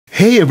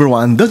Hey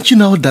everyone, don't you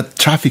know that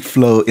traffic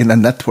flow in a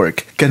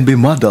network can be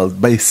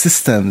modeled by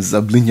systems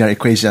of linear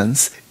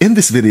equations? In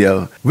this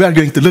video, we are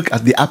going to look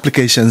at the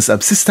applications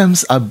of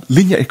systems of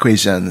linear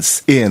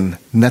equations in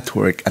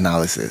network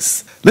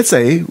analysis. Let's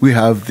say we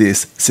have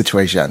this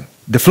situation.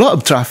 The flow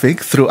of traffic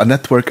through a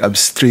network of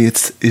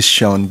streets is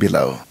shown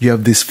below. You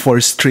have these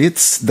 4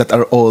 streets that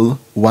are all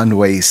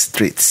one-way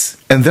streets.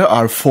 And there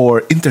are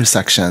 4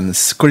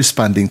 intersections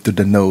corresponding to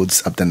the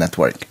nodes of the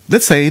network.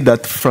 Let's say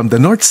that from the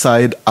north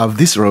side of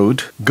this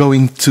road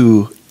going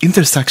to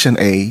intersection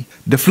A,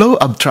 the flow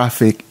of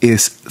traffic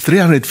is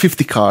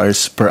 350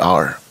 cars per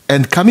hour.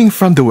 And coming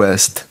from the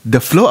west,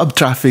 the flow of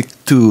traffic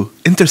to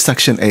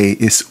intersection A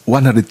is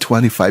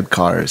 125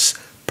 cars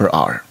per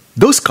hour.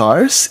 Those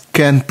cars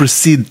can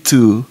proceed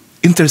to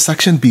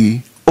intersection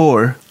B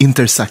or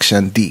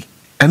intersection D.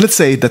 And let's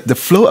say that the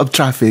flow of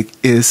traffic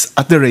is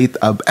at the rate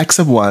of x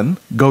of 1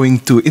 going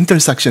to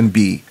intersection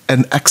B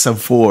and x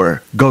of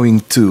 4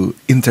 going to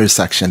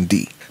intersection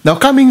D. Now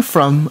coming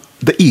from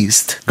the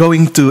east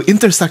going to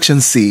intersection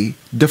C,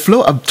 the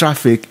flow of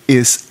traffic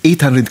is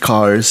 800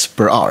 cars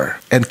per hour.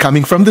 And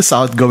coming from the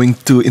south going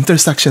to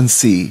intersection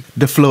C,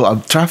 the flow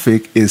of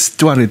traffic is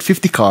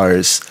 250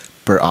 cars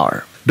per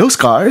hour. Those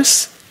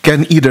cars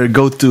can either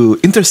go to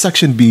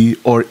intersection B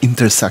or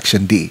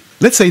intersection D.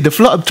 Let's say the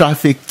flow of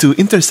traffic to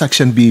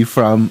intersection B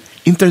from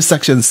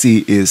intersection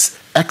C is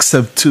x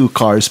of 2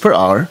 cars per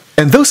hour,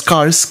 and those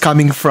cars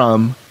coming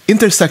from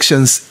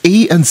intersections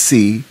A and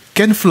C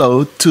can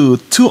flow to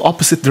 2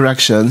 opposite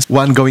directions,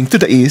 one going to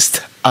the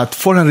east at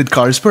 400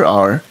 cars per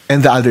hour,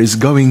 and the other is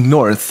going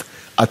north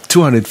at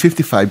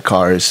 255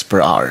 cars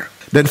per hour.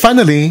 Then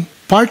finally,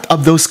 part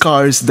of those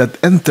cars that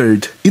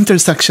entered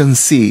intersection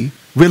C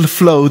will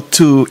flow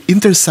to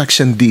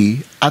intersection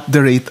D at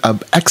the rate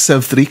of x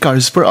of 3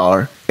 cars per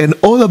hour, and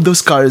all of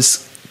those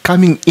cars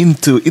coming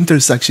into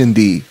intersection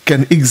D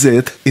can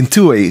exit in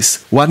 2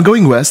 ways, one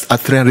going west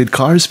at 300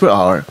 cars per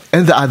hour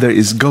and the other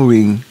is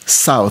going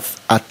south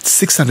at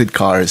 600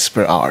 cars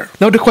per hour.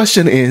 Now the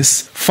question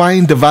is,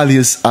 find the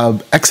values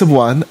of x of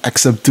 1,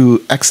 x of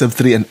 2, x of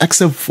 3, and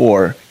x of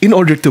 4 in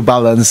order to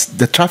balance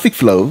the traffic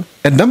flow.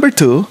 And number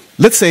 2,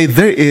 let's say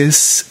there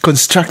is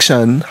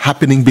construction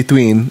happening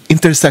between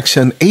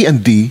intersection A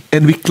and D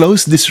and we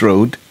close this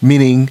road,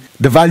 meaning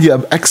the value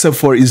of x of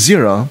 4 is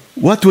 0.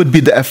 What would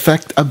be the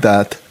effect of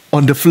that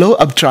on the flow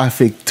of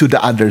traffic to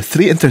the other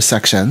 3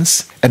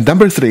 intersections? And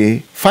number 3,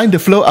 find the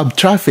flow of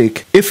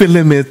traffic if we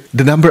limit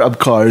the number of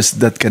cars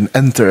that can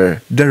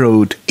enter the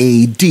road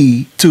AD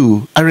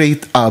to a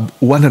rate of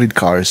 100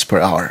 cars per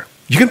hour.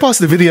 You can pause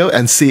the video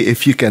and see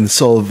if you can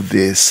solve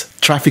this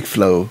traffic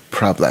flow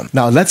problem.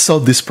 Now let's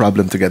solve this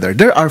problem together.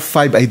 There are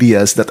 5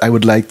 ideas that I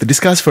would like to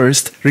discuss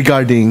first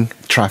regarding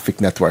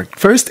traffic network.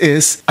 First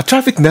is, a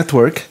traffic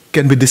network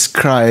can be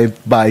described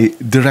by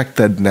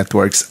directed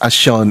networks as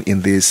shown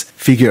in this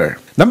figure.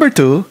 Number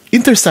 2,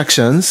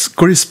 intersections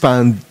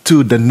correspond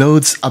to the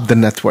nodes of the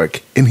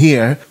network. In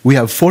here, we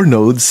have 4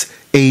 nodes,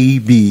 A,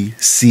 B,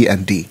 C,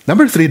 and D.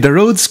 Number 3, the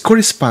roads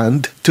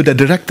correspond to the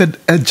directed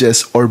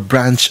edges or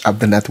branch of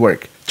the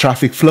network.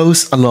 Traffic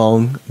flows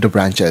along the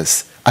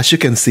branches, as you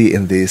can see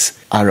in these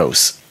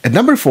arrows. And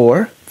number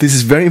 4, this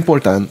is very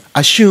important,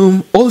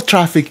 assume all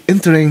traffic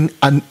entering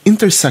an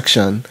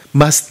intersection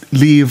must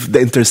leave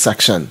the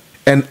intersection.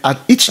 And at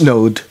each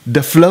node,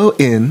 the flow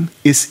in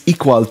is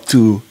equal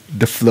to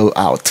the flow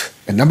out.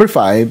 And number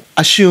 5,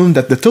 assume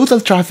that the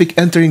total traffic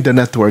entering the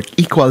network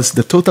equals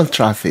the total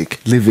traffic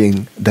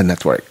leaving the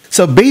network.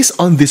 So based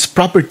on this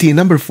property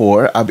number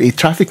 4 of a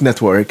traffic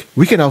network,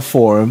 we can now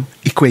form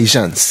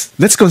equations.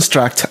 Let's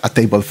construct a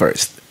table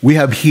first. We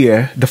have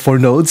here the 4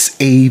 nodes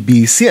A,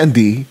 B, C, and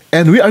D,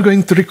 and we are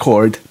going to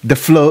record the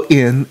flow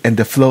in and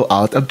the flow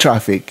out of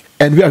traffic.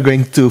 And we are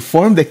going to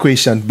form the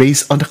equation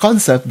based on the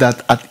concept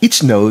that at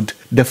each node,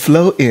 the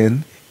flow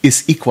in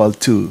is equal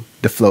to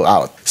the flow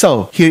out.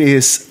 So here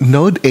is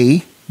node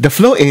A. The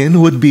flow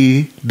in would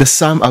be the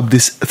sum of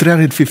this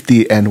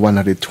 350 and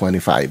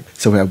 125.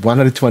 So we have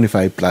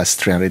 125 plus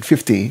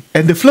 350.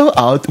 And the flow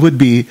out would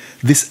be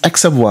this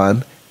x of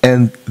 1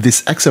 and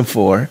this x of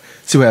 4.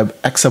 So we have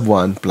x of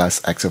 1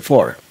 plus x of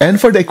 4. And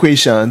for the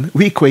equation,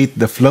 we equate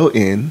the flow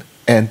in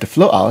and the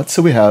flow out.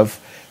 So we have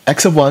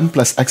x of 1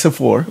 plus x of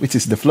 4, which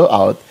is the flow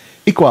out,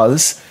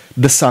 equals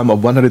the sum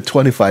of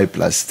 125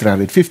 plus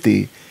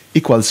 350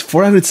 equals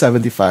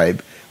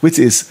 475, which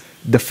is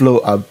the flow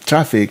of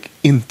traffic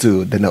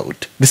into the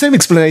node. The same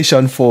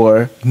explanation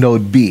for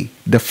node B.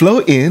 The flow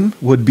in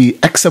would be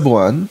x of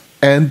 1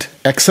 and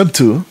x of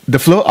 2. The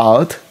flow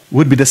out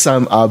would be the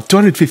sum of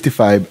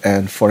 255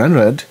 and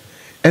 400.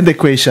 And the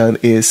equation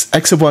is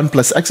x of 1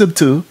 plus x of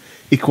 2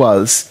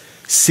 equals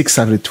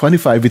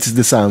 625, which is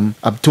the sum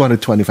of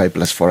 225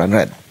 plus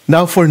 400.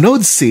 Now for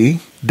node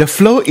C, the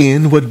flow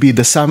in would be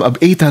the sum of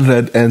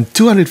 800 and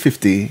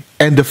 250,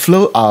 and the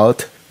flow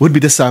out would be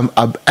the sum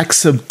of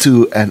x of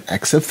 2 and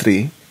x of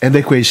 3, and the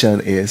equation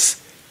is,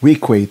 we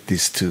equate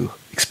these 2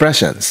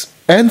 expressions.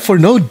 And for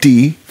node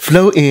D,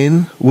 flow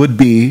in would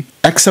be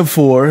x of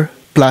 4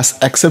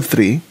 plus x of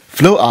 3,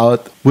 flow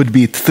out would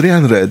be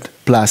 300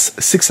 plus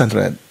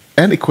 600,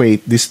 and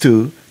equate these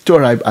two to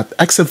arrive at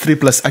x of 3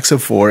 plus x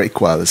of 4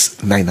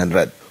 equals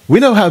 900. We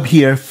now have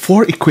here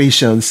 4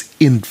 equations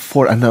in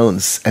 4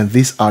 unknowns, and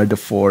these are the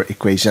 4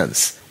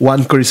 equations,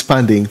 one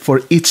corresponding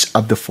for each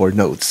of the 4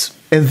 nodes.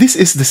 And this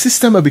is the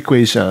system of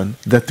equation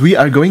that we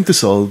are going to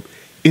solve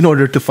in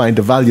order to find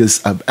the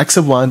values of x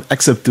of 1,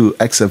 x of 2,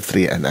 x of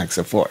 3, and x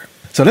of 4.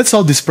 So let's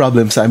solve this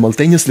problem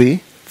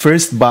simultaneously,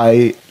 first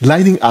by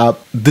lining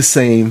up the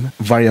same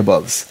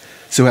variables.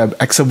 So we have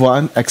x of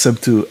 1, x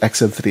of 2,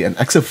 x of 3, and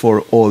x of 4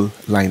 all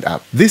lined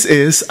up. This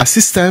is a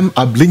system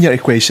of linear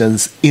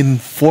equations in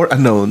 4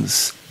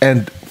 unknowns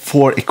and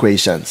 4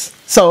 equations.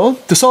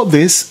 So to solve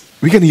this,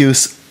 we can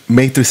use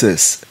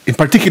matrices. In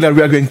particular,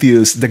 we are going to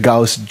use the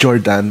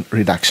Gauss-Jordan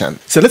reduction.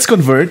 So let's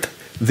convert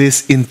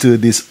this into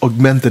this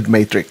augmented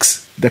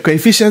matrix. The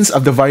coefficients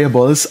of the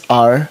variables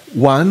are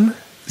 1,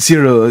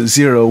 0,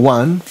 0,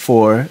 1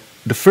 for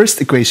the first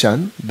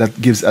equation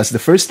that gives us the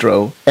first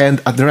row,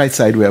 and at the right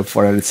side we have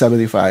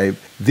 475.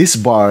 This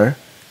bar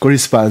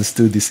corresponds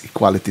to this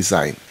equality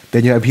sign.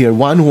 Then you have here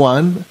 1,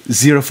 1,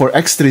 0 for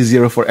x3,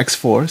 0 for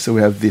x4, so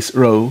we have this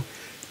row.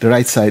 The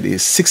right side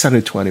is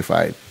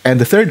 625.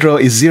 And the third row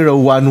is 0,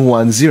 1,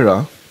 1,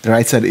 0. The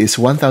right side is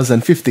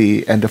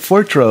 1050, and the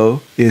fourth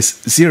row is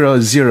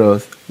 0, 0,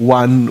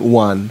 1,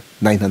 1,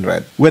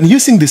 900. When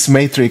using this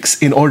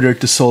matrix in order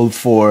to solve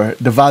for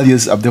the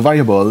values of the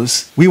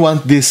variables, we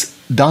want this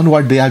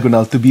downward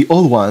diagonal to be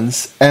all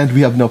ones, and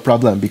we have no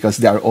problem because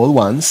they are all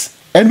ones.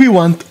 And we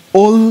want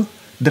all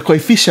the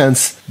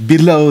coefficients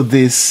below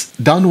this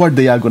downward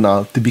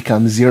diagonal to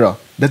become 0.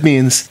 That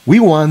means we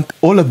want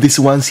all of these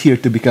ones here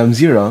to become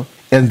 0,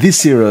 and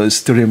these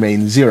zeros to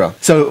remain 0.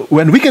 So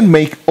when we can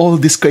make all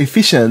these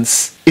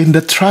coefficients in the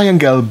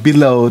triangle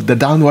below the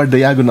downward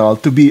diagonal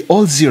to be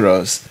all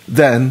zeros,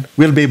 then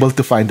we'll be able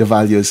to find the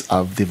values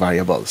of the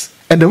variables.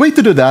 And the way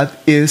to do that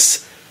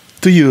is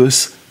to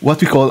use what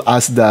we call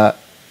as the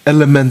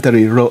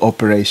elementary row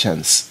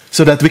operations,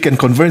 so that we can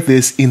convert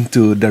this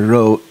into the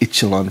row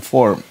echelon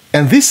form.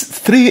 And these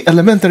 3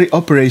 elementary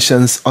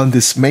operations on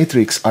this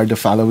matrix are the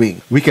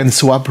following. We can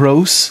swap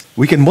rows,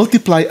 we can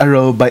multiply a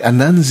row by a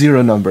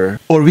non-zero number,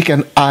 or we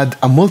can add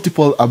a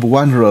multiple of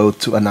one row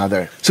to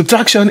another.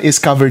 Subtraction is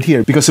covered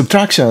here because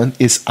subtraction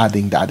is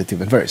adding the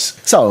additive inverse.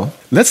 So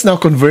let's now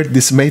convert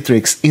this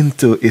matrix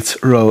into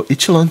its row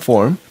echelon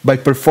form by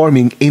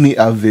performing any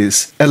of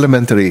these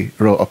elementary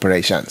row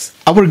operations.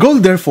 Our goal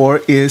therefore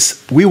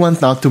is we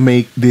want now to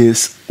make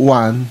this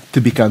 1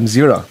 to become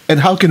 0. And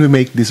how can we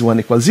make this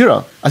 1 equal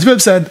 0? As we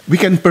have said, we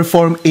can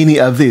perform any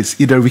of this.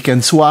 Either we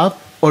can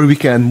swap, or we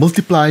can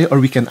multiply, or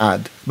we can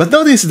add. But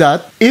notice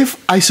that if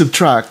I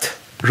subtract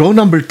row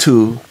number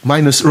 2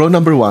 minus row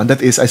number 1,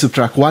 that is, I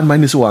subtract 1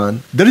 minus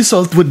 1, the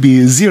result would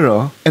be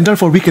 0, and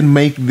therefore we can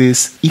make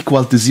this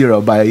equal to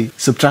 0 by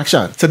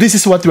subtraction. So this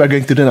is what we are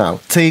going to do now.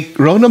 Take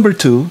row number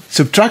 2,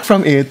 subtract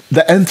from it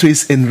the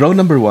entries in row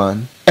number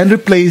 1, and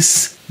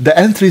replace the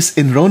entries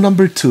in row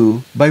number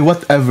 2 by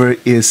whatever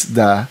is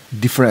the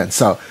difference.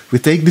 So we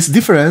take this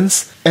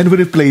difference and we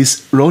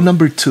replace row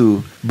number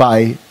 2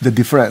 by the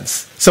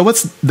difference. So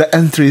what's the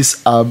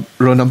entries of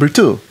row number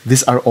 2?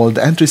 These are all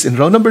the entries in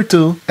row number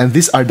 2, and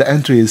these are the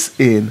entries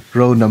in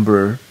row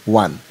number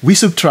 1. We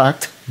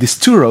subtract these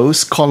 2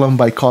 rows column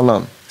by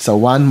column. So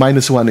 1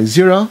 minus 1 is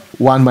 0,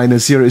 1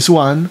 minus 0 is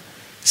 1,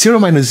 0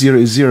 minus 0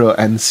 is 0,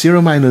 and 0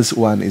 minus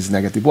 1 is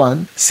negative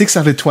 1.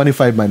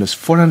 625 minus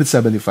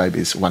 475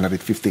 is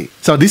 150.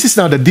 So this is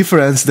now the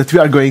difference that we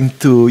are going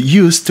to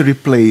use to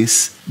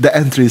replace the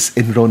entries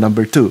in row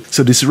number 2.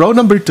 So this row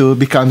number 2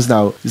 becomes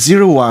now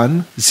 0,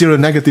 1, 0,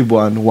 negative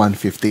 1,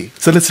 150.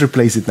 So let's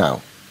replace it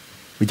now.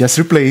 We just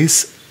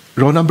replace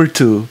row number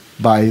 2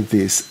 by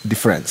this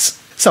difference.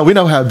 So we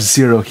now have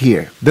 0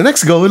 here. The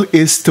next goal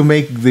is to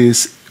make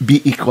this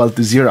be equal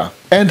to 0.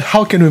 And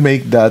how can we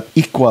make that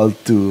equal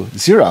to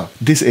 0?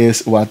 This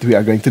is what we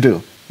are going to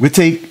do. We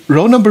take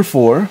row number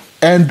 4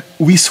 and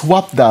we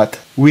swap that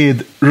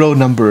with row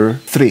number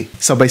 3.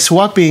 So by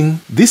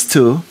swapping these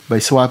two, by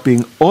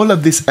swapping all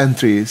of these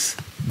entries,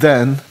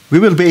 then we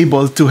will be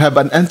able to have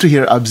an entry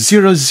here of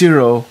 0,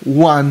 0,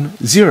 1,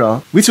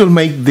 0, which will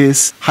make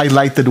this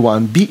highlighted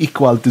one be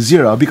equal to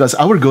 0, because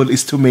our goal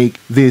is to make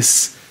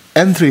this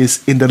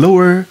entries in the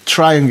lower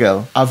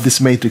triangle of this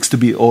matrix to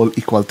be all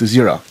equal to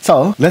 0.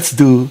 So let's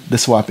do the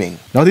swapping.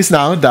 Notice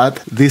now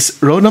that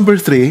this row number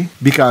 3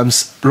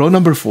 becomes row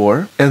number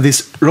 4, and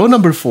this row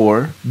number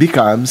 4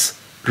 becomes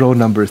row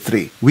number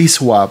 3. We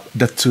swap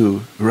the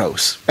 2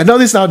 rows. And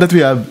notice now that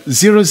we have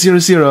 0, 0,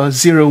 0,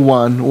 0,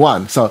 1,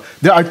 1. So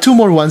there are 2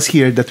 more ones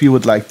here that we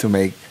would like to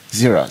make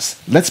zeros.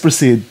 Let's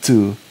proceed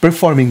to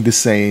performing the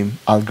same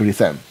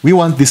algorithm. We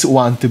want this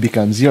 1 to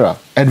become 0.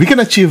 And we can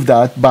achieve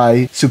that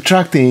by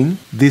subtracting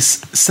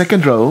this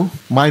second row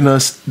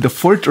minus the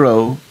fourth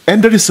row,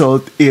 and the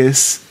result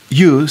is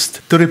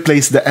used to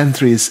replace the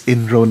entries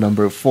in row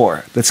number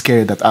 4. Let's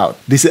carry that out.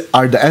 These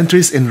are the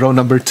entries in row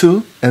number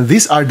 2, and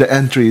these are the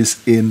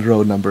entries in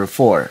row number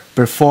 4.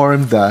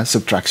 Perform the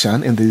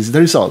subtraction, and this is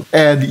the result.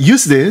 And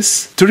use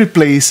this to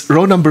replace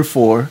row number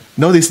 4.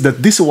 Notice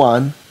that this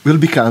one will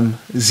become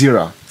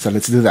 0. So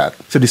let's do that.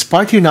 So this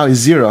part here now is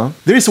 0.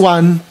 There is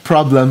one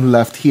problem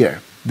left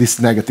here, this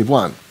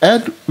 -1.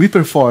 And we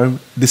perform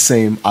the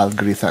same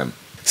algorithm.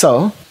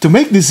 So, to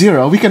make this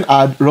 0, we can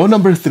add row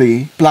number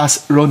 3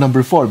 plus row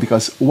number 4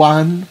 because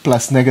 1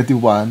 plus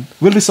 -1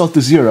 will result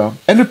to 0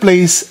 and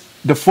replace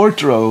the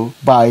fourth row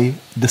by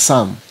the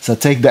sum. So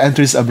take the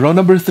entries of row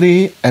number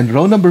 3 and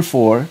row number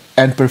 4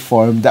 and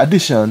perform the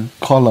addition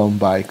column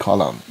by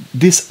column.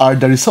 These are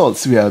the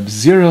results. We have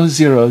 0,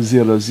 0,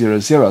 0, 0,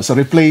 0. So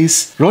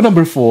replace row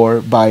number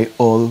 4 by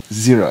all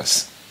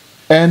zeros.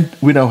 And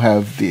we now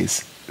have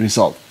this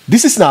result.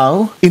 This is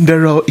now in the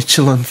row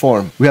echelon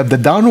form. We have the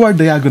downward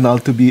diagonal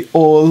to be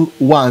all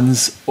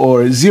ones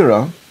or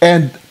 0,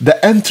 and the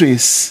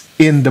entries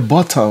in the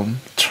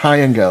bottom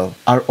triangle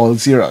are all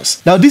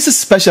zeros. Now this is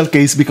a special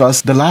case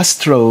because the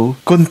last row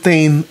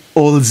contain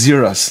all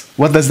zeros.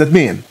 What does that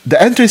mean? The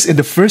entries in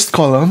the first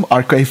column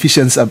are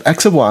coefficients of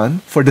x of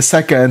 1, for the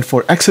second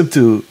for x of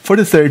 2, for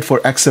the third for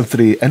x of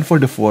 3, and for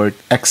the fourth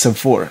x of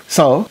 4.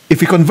 So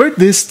if we convert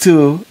this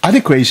to an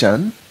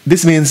equation,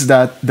 this means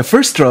that the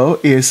first row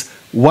is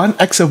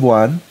 1x of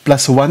 1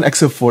 plus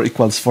 1x of 4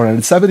 equals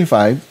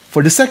 475.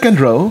 For the second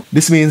row,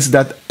 this means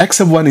that x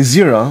of 1 is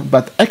 0,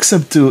 but x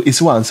of 2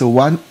 is 1. So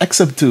 1x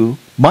of 2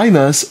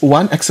 minus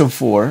 1x of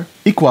 4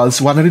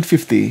 equals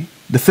 150.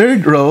 The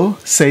third row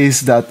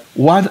says that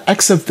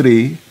 1x of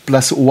 3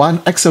 plus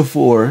 1x of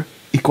 4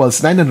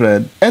 equals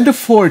 900. And the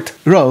fourth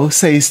row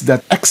says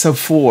that x of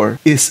 4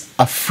 is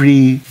a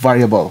free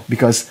variable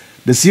because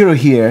the 0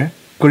 here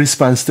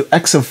corresponds to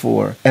x of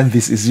 4, and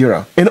this is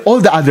 0. And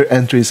all the other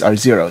entries are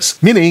zeros,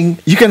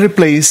 meaning you can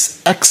replace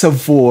x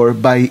of 4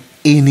 by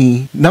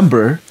any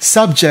number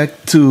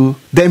subject to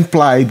the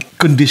implied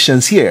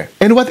conditions here.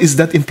 And what is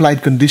that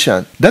implied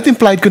condition? That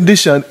implied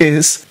condition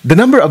is the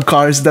number of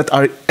cars that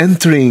are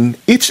entering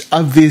each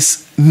of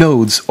these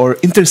nodes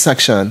or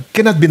intersection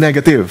cannot be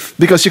negative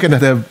because you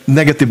cannot have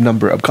negative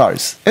number of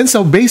cars. And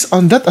so based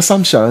on that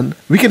assumption,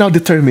 we can now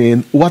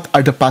determine what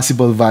are the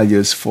possible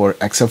values for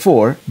x of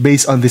 4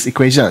 based on these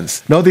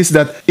equations. Notice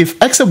that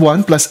if x of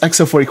 1 plus x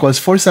of 4 equals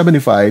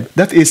 475,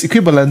 that is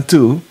equivalent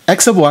to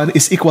x of 1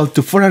 is equal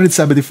to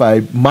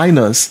 475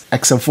 minus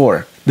x of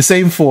 4. The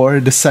same for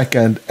the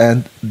second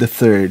and the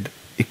third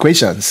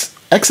equations.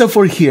 X of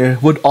 4 here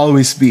would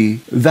always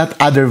be that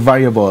other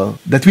variable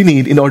that we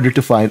need in order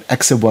to find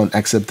x of 1,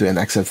 x of 2, and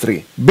x of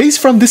 3. Based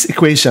from these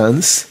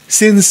equations,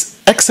 since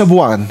x of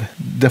 1,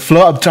 the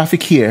flow of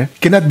traffic here,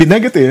 cannot be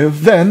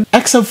negative, then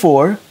x of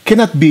 4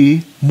 cannot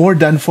be more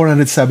than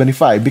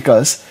 475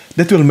 because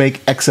that will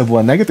make x of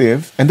 1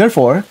 negative, and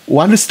therefore,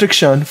 one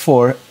restriction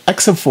for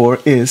x of 4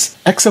 is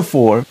x of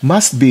 4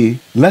 must be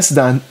less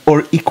than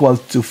or equal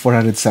to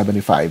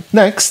 475.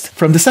 Next,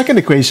 from the second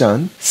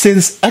equation,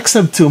 since x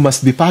of 2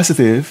 must be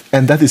positive,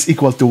 and that is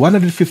equal to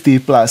 150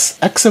 plus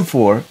x of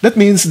 4, that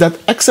means that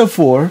x of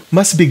 4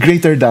 must be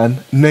greater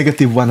than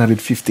negative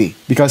 150.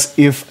 Because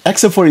if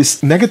x of 4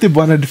 is negative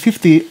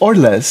 150 or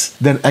less,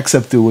 then x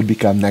of 2 would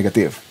become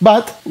negative.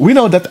 But we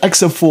know that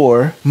x of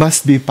 4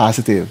 must be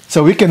positive.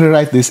 So we can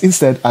rewrite this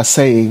instead as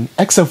saying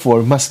x of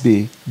 4 must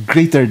be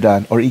greater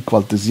than or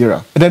equal to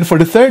 0. And then for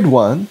the third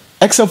one,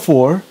 x of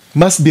 4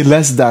 must be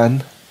less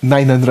than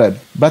 900.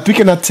 But we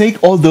cannot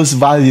take all those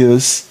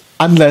values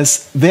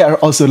unless they are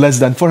also less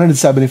than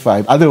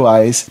 475.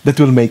 Otherwise, that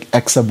will make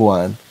x of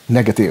 1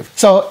 negative.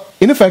 So,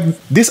 in effect,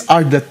 these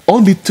are the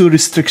only two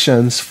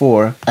restrictions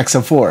for x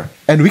of 4.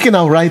 And we can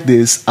now write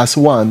this as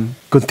one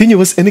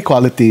continuous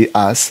inequality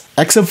as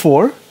x of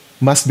 4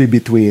 must be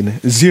between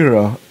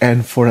 0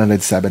 and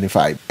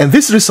 475. And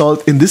this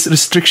result in this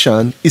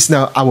restriction is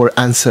now our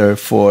answer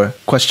for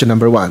question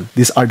number 1.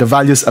 These are the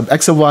values of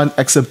x of 1,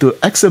 x of 2,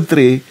 x of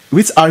 3,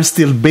 which are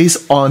still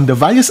based on the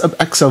values of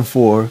x of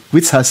 4,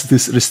 which has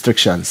these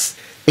restrictions.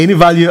 Any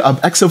value of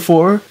x of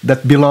 4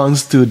 that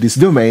belongs to this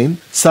domain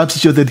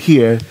substituted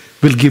here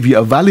will give you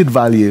a valid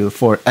value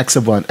for x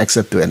of 1, x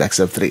of 2, and x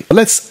of 3.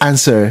 Let's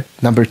answer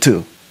number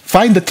 2.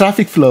 Find the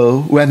traffic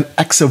flow when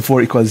x of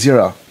 4 equals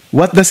 0.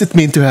 What does it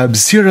mean to have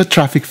zero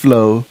traffic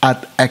flow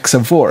at x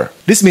of 4?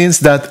 This means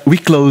that we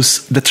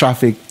close the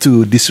traffic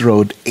to this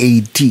road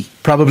AD.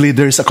 Probably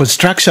there's a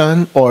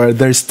construction or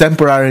there's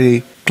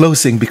temporary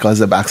closing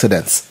because of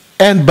accidents.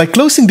 And by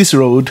closing this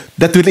road,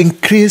 that will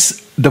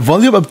increase the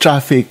volume of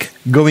traffic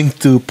going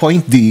to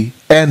point D,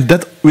 and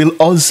that will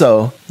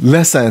also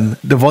lessen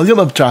the volume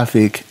of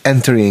traffic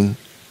entering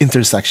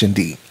intersection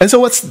D. And so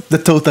what's the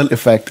total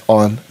effect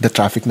on the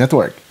traffic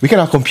network? We can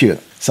now compute.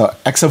 So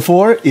x of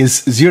 4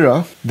 is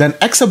 0, then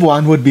x of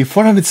 1 would be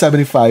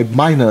 475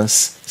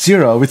 minus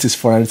 0, which is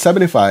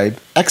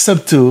 475, x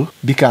of 2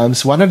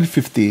 becomes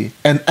 150,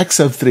 and x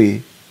of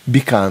 3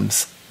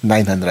 becomes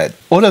 900.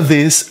 All of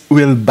this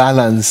will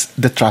balance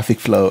the traffic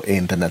flow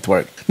in the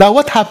network. Now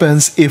what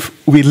happens if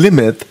we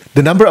limit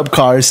the number of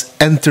cars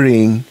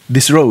entering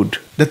this road?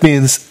 That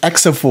means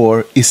x of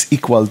 4 is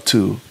equal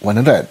to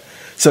 100.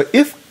 So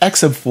if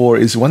x of 4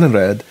 is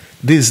 100,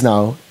 this is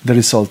now the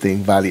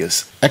resulting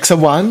values. X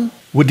of 1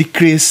 would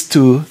decrease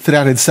to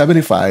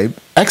 375,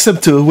 x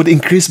of 2 would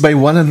increase by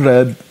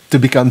 100 to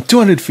become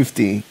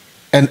 250,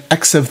 and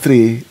x sub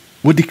 3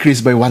 would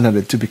decrease by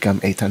 100 to become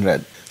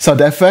 800. So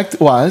the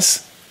effect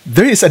was,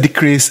 there is a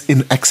decrease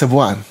in x sub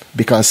 1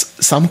 because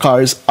some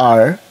cars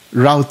are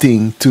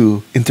routing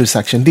to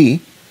intersection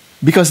D.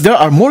 Because there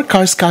are more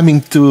cars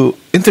coming to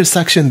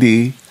intersection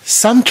D,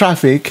 some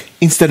traffic,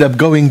 instead of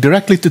going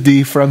directly to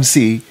D from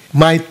C,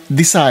 might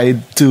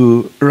decide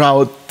to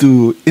route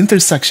to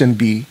intersection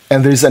B,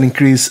 and there is an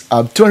increase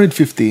of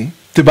 250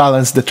 to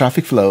balance the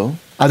traffic flow.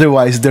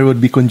 Otherwise, there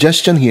would be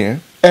congestion here,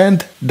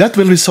 and that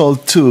will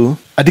result to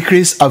a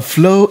decrease of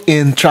flow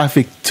in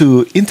traffic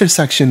to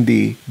intersection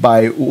D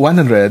by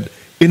 100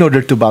 in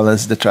order to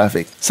balance the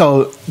traffic.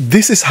 So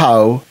this is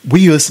how we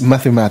use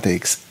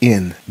mathematics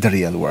in the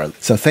real world.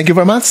 So thank you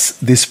very much.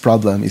 This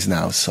problem is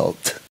now solved.